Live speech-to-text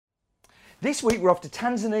This week we're off to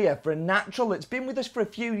Tanzania for a natural that's been with us for a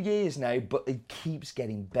few years now, but it keeps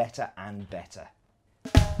getting better and better.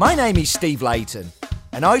 My name is Steve Layton,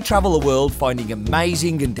 and I travel the world finding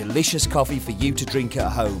amazing and delicious coffee for you to drink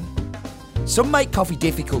at home. Some make coffee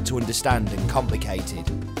difficult to understand and complicated,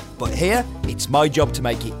 but here it's my job to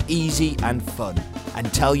make it easy and fun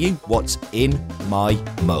and tell you what's in my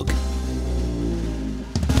mug.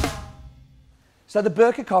 So the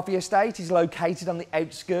Burqa Coffee Estate is located on the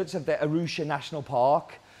outskirts of the Arusha National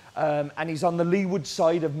Park and is on the leeward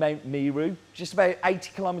side of Mount Meru, just about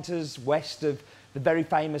 80 kilometres west of the very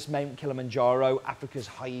famous Mount Kilimanjaro, Africa's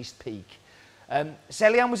highest peak.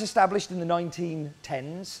 Selian was established in the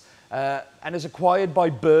 1910s and is acquired by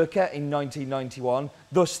Burqa in 1991,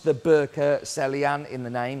 thus the Burqa Selian in the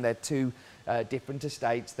name. They're two different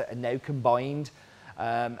estates that are now combined.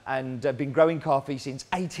 And have been growing coffee since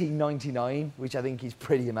 1899, which I think is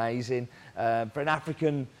pretty amazing. For an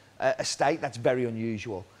African estate, that's very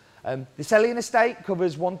unusual. The Selian estate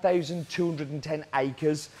covers 1,210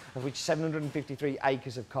 acres, of which 753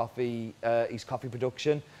 acres of coffee is coffee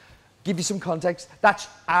production. Give you some context, that's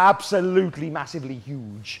absolutely massively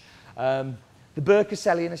huge. The Burqa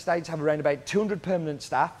Selian estates have around about 200 permanent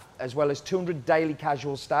staff, as well as 200 daily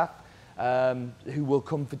casual staff, who will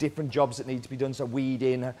come for different jobs that need to be done, so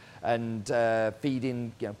weeding and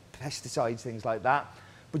feeding, pesticides, things like that.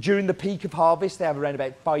 But during the peak of harvest, they have around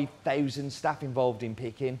about 5,000 staff involved in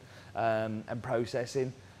picking and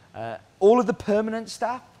processing. All of the permanent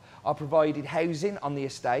staff are provided housing on the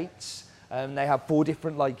estates. They have 4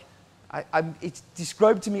 different, it's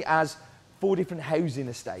described to me as 4 different housing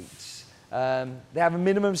estates. They have a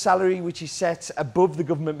minimum salary which is set above the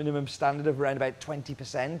government minimum standard of around about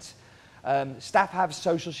 20%. Staff have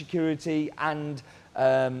social security and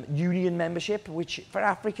union membership, which for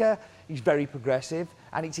Africa is very progressive,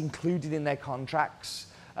 and it's included in their contracts.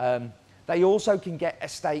 They also can get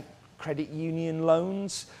estate credit union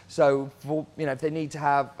loans, so for, if they need to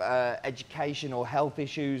have education or health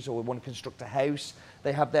issues or want to construct a house,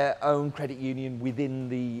 they have their own credit union within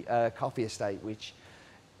the coffee estate, which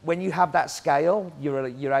when you have that scale,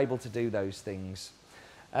 you're able to do those things.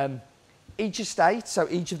 Each estate, so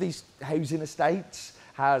each of these housing estates,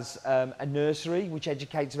 has a nursery which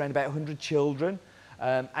educates around about 100 children,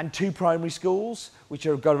 and 2 primary schools which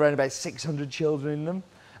have got around about 600 children in them,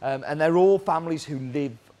 and they're all families who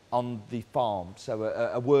live on the farm, so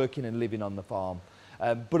are working and living on the farm.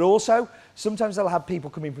 But also, sometimes they'll have people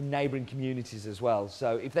coming from neighbouring communities as well,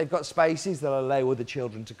 so if they've got spaces, they'll allow other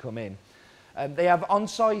children to come in. They have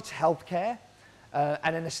on-site healthcare,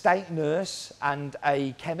 and an estate nurse and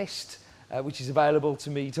a chemist, which is available to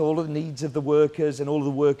meet all of the needs of the workers and all of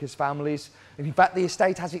the workers' families. And in fact, the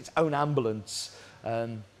estate has its own ambulance,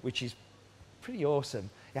 which is pretty awesome.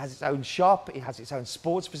 It has its own shop, it has its own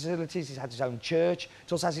sports facilities, it has its own church,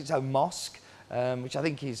 it also has its own mosque, which I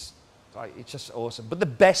think is, it's just awesome. But the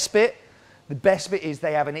best bit is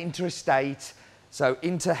they have an inter-estate, so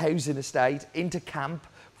inter-housing estate, inter-camp,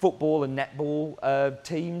 football and netball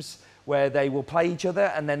teams, where they will play each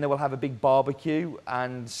other, and then they will have a big barbecue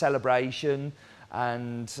and celebration,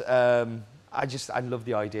 and I love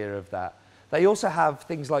the idea of that. They also have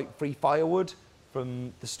things like free firewood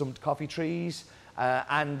from the stumped coffee trees,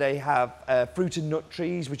 and they have fruit and nut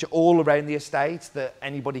trees, which are all around the estate that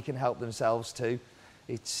anybody can help themselves to.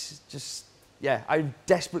 It's just, I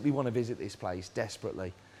desperately want to visit this place,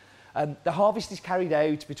 desperately. The harvest is carried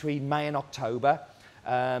out between May and October,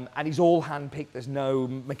 and it's all hand-picked. There's no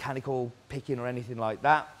mechanical picking or anything like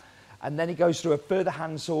that. And then it goes through a further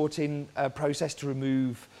hand-sorting process to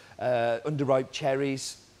remove underripe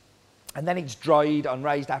cherries. And then it's dried on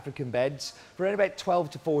raised African beds for around about 12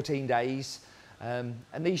 to 14 days. And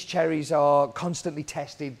these cherries are constantly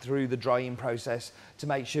tested through the drying process to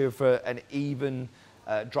make sure for an even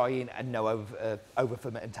drying and no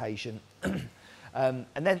over-fermentation. And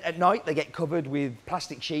then at night, they get covered with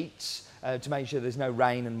plastic sheets to make sure there's no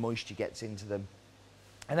rain and moisture gets into them.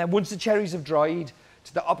 And then once the cherries have dried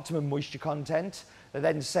to the optimum moisture content, they're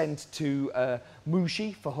then sent to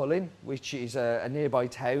Mouchi for hulling, which is a nearby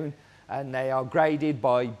town, and they are graded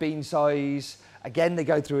by bean size. Again, they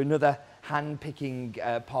go through another hand-picking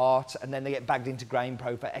part, and then they get bagged into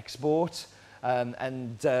GrainPro for export.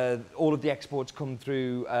 And all of the exports come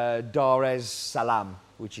through Dar es Salaam,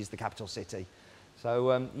 which is the capital city.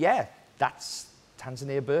 So that's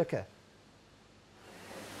Tanzania Burqa.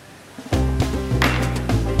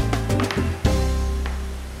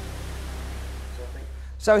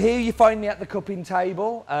 So here you find me at the cupping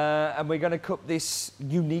table, and we're going to cup this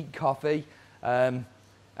unique coffee. So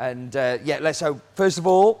first of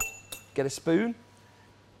all, get a spoon,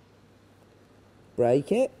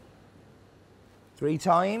 break it, 3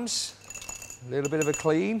 times, a little bit of a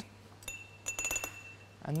clean,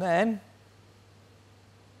 and then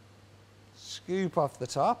scoop off the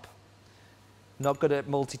top. Not good at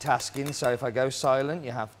multitasking, so if I go silent,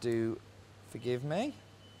 you have to forgive me.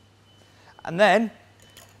 And then,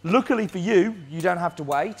 luckily for you, you don't have to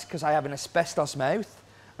wait, because I have an asbestos mouth,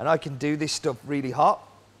 and I can do this stuff really hot,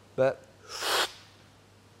 but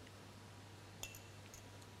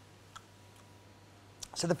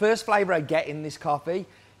so the first flavour I get in this coffee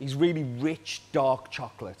is really rich, dark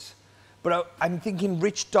chocolate. But I'm thinking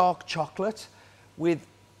rich, dark chocolate with,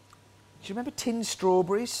 do you remember tinned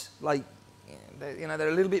strawberries? Like, you know, they're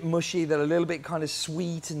a little bit mushy, they're a little bit kind of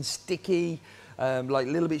sweet and sticky, like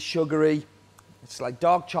a little bit sugary. It's like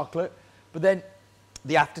dark chocolate, but then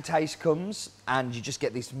the aftertaste comes and you just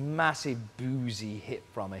get this massive boozy hit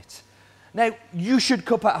from it. Now, you should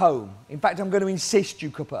cup at home. In fact, I'm going to insist you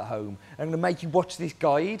cup at home. I'm going to make you watch this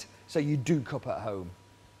guide so you do cup at home.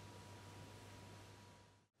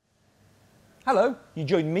 Hello, you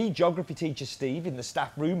join me, geography teacher Steve, in the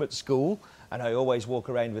staff room at school, and I always walk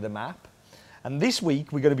around with a map. And this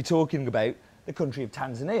week we're going to be talking about the country of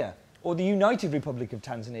Tanzania, or the United Republic of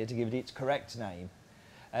Tanzania to give it its correct name.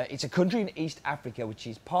 It's a country in East Africa which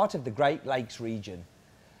is part of the Great Lakes region.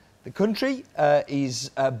 The country is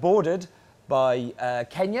bordered by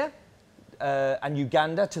Kenya and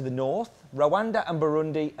Uganda to the north, Rwanda and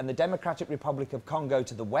Burundi and the Democratic Republic of Congo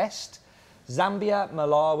to the west, Zambia,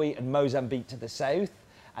 Malawi and Mozambique to the south,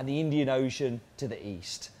 and the Indian Ocean to the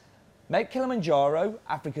east. Mount Kilimanjaro,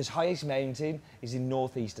 Africa's highest mountain, is in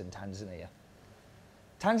northeastern Tanzania.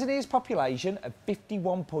 Tanzania's population of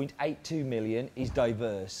 51.82 million is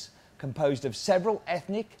diverse, composed of several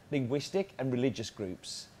ethnic, linguistic and religious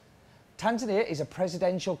groups. Tanzania is a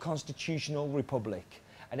presidential constitutional republic,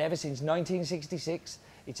 and ever since 1966,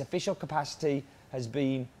 its official capital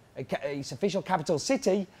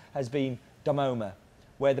city has been Dodoma,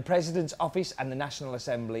 where the President's office and the National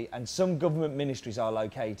Assembly and some government ministries are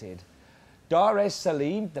located. Dar es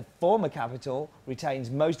Salaam, the former capital, retains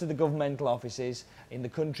most of the governmental offices in the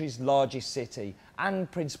country's largest city and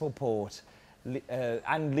principal port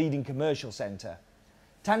and leading commercial centre.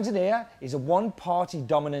 Tanzania is a one-party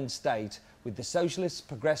dominant state with the socialist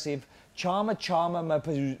progressive Chama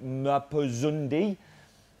Mapinduzi,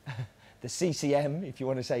 the CCM, if you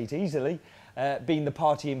want to say it easily, being the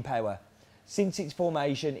party in power since its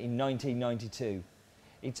formation in 1992.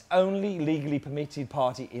 Its only legally permitted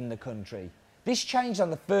party in the country. This changed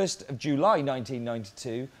on the 1st of July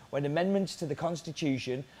 1992 when amendments to the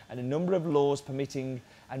Constitution and a number of laws permitting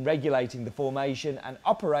and regulating the formation and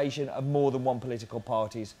operation of more than one political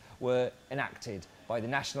parties were enacted by the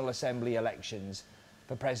National Assembly elections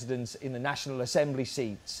for presidents in the National Assembly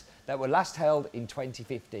seats that were last held in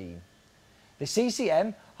 2015. The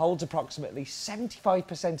CCM holds approximately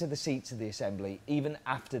 75% of the seats of the Assembly even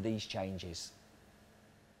after these changes.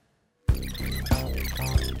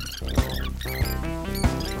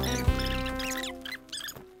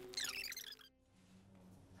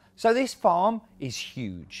 So this farm is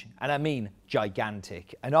huge, and I mean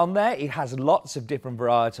gigantic, and on there it has lots of different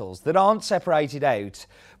varietals that aren't separated out,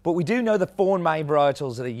 but we do know the 4 main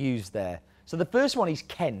varietals that are used there. So the first one is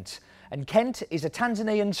Kent, and Kent is a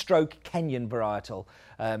Tanzanian stroke Kenyan varietal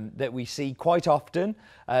that we see quite often.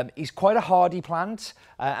 It's quite a hardy plant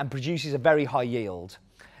and produces a very high yield.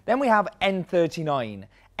 Then we have N39.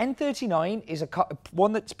 N39 is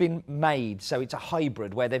one that's been made, so it's a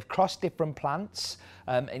hybrid where they've crossed different plants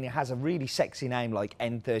and it has a really sexy name like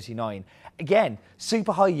N39. Again,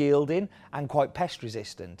 super high yielding and quite pest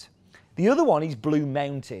resistant. The other one is Blue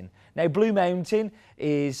Mountain. Now, Blue Mountain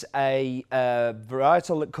is a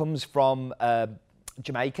varietal that comes from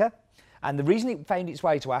Jamaica, and the reason it found its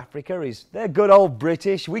way to Africa is they're good old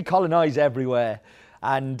British. We colonise everywhere,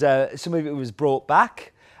 and some of it was brought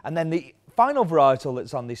back. And then the final varietal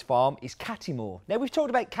that's on this farm is Cattimore. Now, we've talked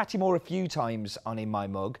about Cattimore a few times on In My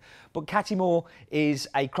Mug, but Cattimore is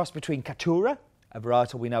a cross between Caturra, a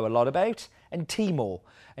varietal we know a lot about, and Timor.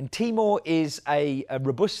 And Timor is a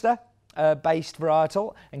Robusta based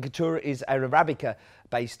varietal, and Caturra is a Arabica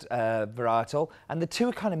based varietal, and the two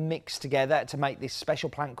are kind of mixed together to make this special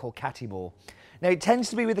plant called Cattimore. Now, it tends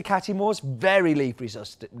to be with the Cattimores very leaf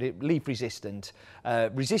resistant,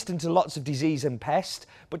 resistant to lots of disease and pest,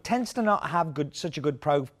 but tends to not have such a good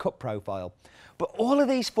cut profile. But all of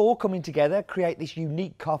these 4 coming together create this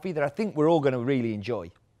unique coffee that I think we're all going to really enjoy.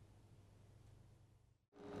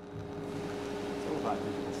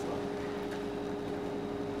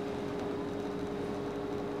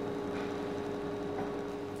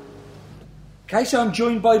 Okay, so I'm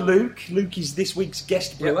joined by Luke. Luke is this week's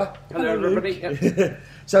guest brewer. Yep. Hello, everybody. Yep.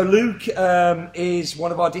 So Luke is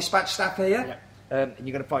one of our dispatch staff here, Yeah. and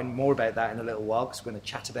you're going to find more about that in a little while because we're going to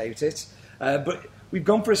chat about it. But we've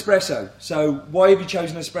gone for espresso. So why have you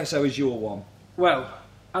chosen espresso as your one? Well,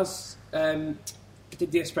 as I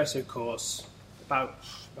did the espresso course about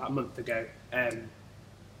a month ago.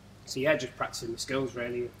 So yeah, just practicing the skills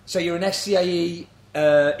really. So you're an SCAE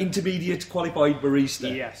intermediate qualified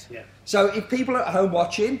barista. Yes, yeah. So if people are at home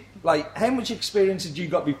watching, like, how much experience had you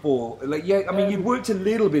got before? Like, yeah, I mean, you'd worked a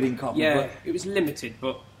little bit in coffee. Yeah, but it was limited,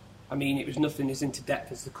 but I mean, it was nothing as into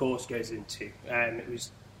depth as the course goes into. It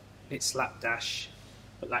was a bit slapdash,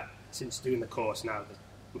 but like since doing the course now,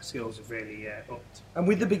 my skills have really upped. And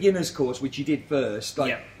with the beginners course, which you did first,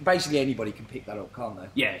 like, Yeah. basically anybody can pick that up, can't they?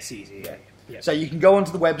 Yeah, it's easy. Yeah. So you can go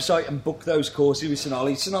onto the website and book those courses with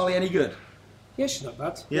Sonali. Is Sonali any good? Yeah, she's not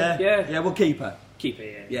bad. Yeah, we'll keep her. Keep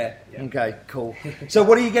it. Yeah. Okay, cool. So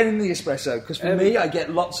what are you getting in the espresso? Because for me, I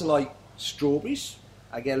get lots of like strawberries.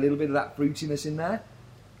 I get a little bit of that fruitiness in there.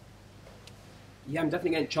 Yeah, I'm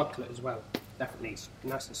definitely getting chocolate as well. Definitely, it's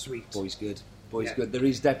nice and sweet. Boy's good. Yeah. Good. There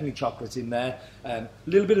is definitely chocolate in there. A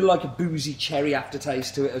little bit of like a boozy cherry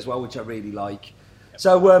aftertaste to it as well, which I really like. Yep.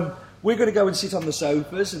 So we're going to go and sit on the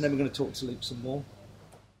sofas, and then we're going to talk to Luke some more.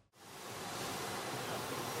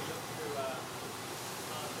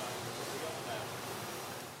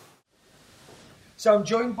 So I'm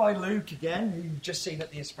joined by Luke again, who you've just seen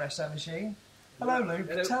at the espresso machine. Hello, Luke.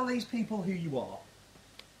 Hello. Tell these people who you are.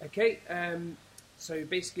 Okay, so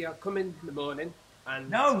basically I'll come in the morning and...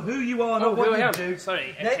 No, who you are, not Oh, what who I you am. do.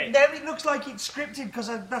 Sorry, Now, okay. now it looks like it's scripted because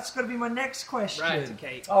that's going to be my next question. Right,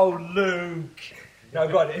 okay. Oh, Luke. No,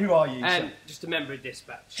 right, who are you? sir? Just a member of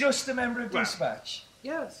dispatch. Just a member of Right. Dispatch.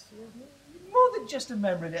 Yes. More than just a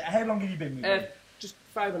member of it. How long have you been with me? Just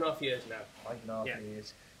 5.5 years now. 5.5 yeah.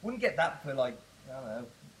 years. Wouldn't get that for, like, I don't know,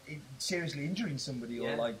 seriously injuring somebody or,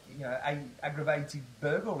 Yeah. like, you know, aggravated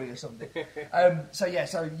burglary or something. So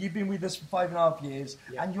you've been with us for 5.5 years,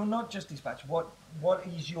 Yeah. and you're not just Dispatch. What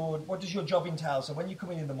does your job entail? So when you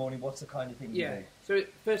come in the morning, what's the kind of thing you Yeah. do? So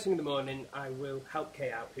first thing in the morning, I will help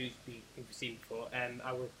Kay out, who've seen before.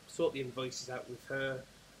 I will sort the invoices out with her,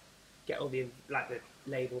 get all the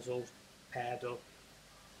labels all paired up,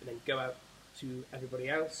 and then go out to everybody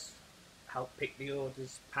else, help pick the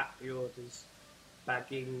orders, pack the orders,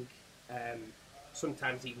 bagging,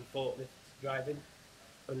 sometimes even forklift driving,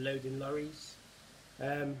 unloading lorries.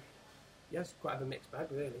 Yes, quite a mixed bag,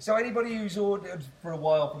 really. So anybody who's ordered for a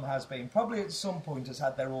while from Has Been probably at some point has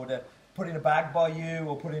had their order put in a bag by you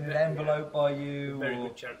or put in an envelope by you. Very or...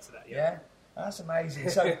 good chance of that, yeah. Yeah, that's amazing.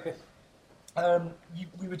 So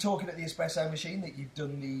we were talking at the espresso machine that you've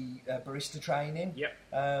done the barista training.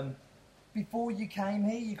 Yep. Before you came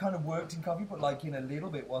here, you kind of worked in coffee, but like in a little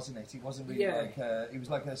bit, wasn't it? It wasn't really Yeah. like it was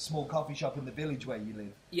like a small coffee shop in the village where you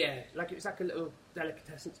live. Yeah, it was like a little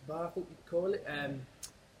delicatessen bar, I think you'd call it.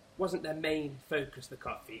 Wasn't their main focus, the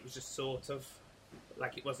coffee. It was just sort of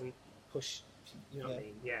like it wasn't pushed. You know what I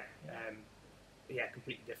mean? Yeah.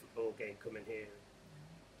 Completely different ball game coming here,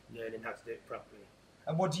 and learning how to do it properly.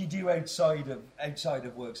 And what do you do outside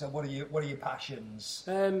of work? So what are your passions?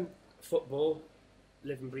 Football,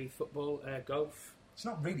 live and breathe football, golf. It's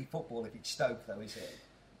not really football if it's Stoke, though, is it?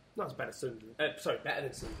 Not as bad as Sunderland. Better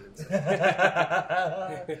than Sunderland.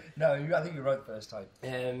 No, I think you're right the first time.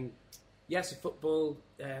 So football,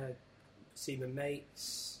 see my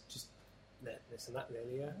mates, just this and that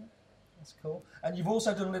really, yeah. That's cool. And you've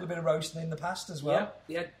also done a little bit of roasting in the past as well?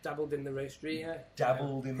 Yeah, dabbled in the roastery, yeah.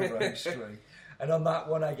 Dabbled in the roastery. And on that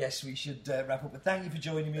one, I guess we should wrap up. But thank you for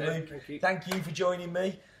joining me, Luke. Thank you. Thank you for joining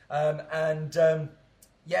me.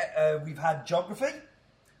 We've had geography.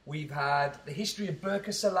 We've had the history of Birka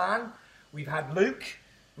Salan. We've had Luke.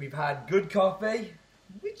 We've had good coffee,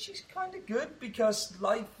 which is kind of good because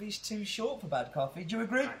life is too short for bad coffee. Do you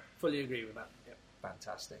agree? I fully agree with that. Yep.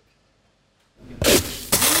 Fantastic.